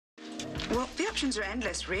Well, the options are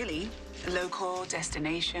endless, really. Local,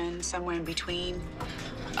 destination, somewhere in between.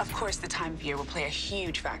 Of course, the time of year will play a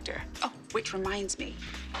huge factor. Oh, which reminds me,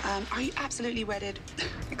 are you absolutely wedded,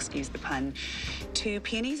 excuse the pun, to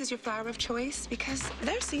peonies as your flower of choice? Because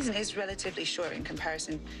their season is relatively short in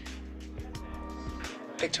comparison.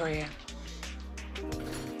 Victoria.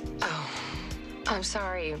 Oh, I'm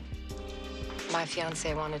sorry. My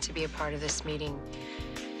fiancé wanted to be a part of this meeting,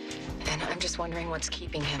 and I'm just wondering what's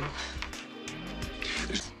keeping him.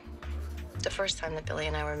 The first time that Billy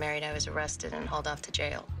and I were married, I was arrested and hauled off to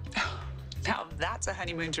jail. Now that's a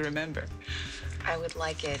honeymoon to remember. I would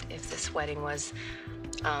like it if this wedding was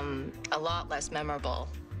a lot less memorable,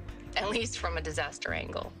 at least from a disaster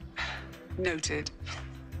angle. Noted.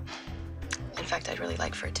 In fact, I'd really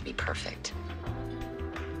like for it to be perfect,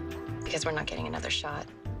 because we're not getting another shot.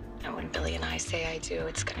 And when Billy and I say I do,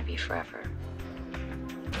 it's gonna be forever.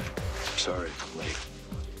 Sorry, I'm late.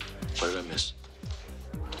 What did I miss?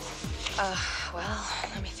 Well,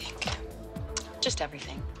 let me think. Just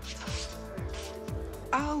everything.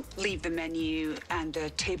 I'll leave the menu and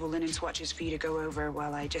the table linen swatches for you to go over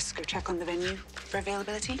while I just go check on the venue for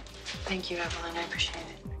availability. Thank you, Evelyn. I appreciate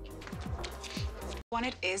it.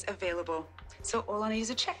 Wanted is available, so all I need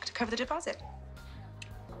is a check to cover the deposit.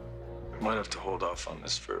 Might have to hold off on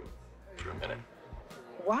this for a minute.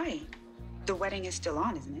 Why? The wedding is still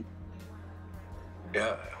on, isn't it?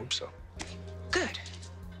 Yeah, I hope so. Good.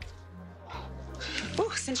 Oh,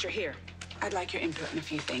 since you're here, I'd like your input on a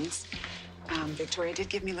few things. Victoria did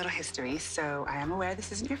give me a little history, so I am aware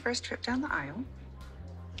this isn't your first trip down the aisle.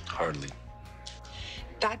 Hardly.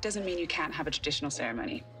 That doesn't mean you can't have a traditional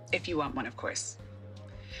ceremony, if you want one, of course.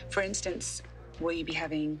 For instance, will you be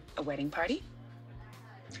having a wedding party?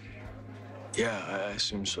 Yeah, I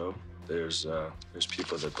assume so. There's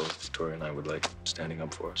people that both Victoria and I would like standing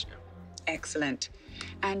up for us. Yeah. Excellent.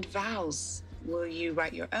 And vows, will you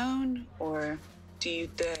write your own, or do you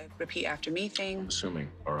the repeat after me thing? Assuming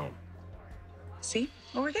our own. See?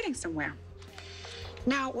 Well, we're getting somewhere.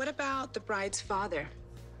 Now, what about the bride's father?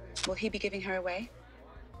 Will he be giving her away?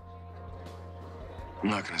 I'm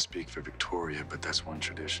not going to speak for Victoria, but that's one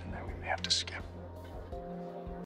tradition that we may have to skip.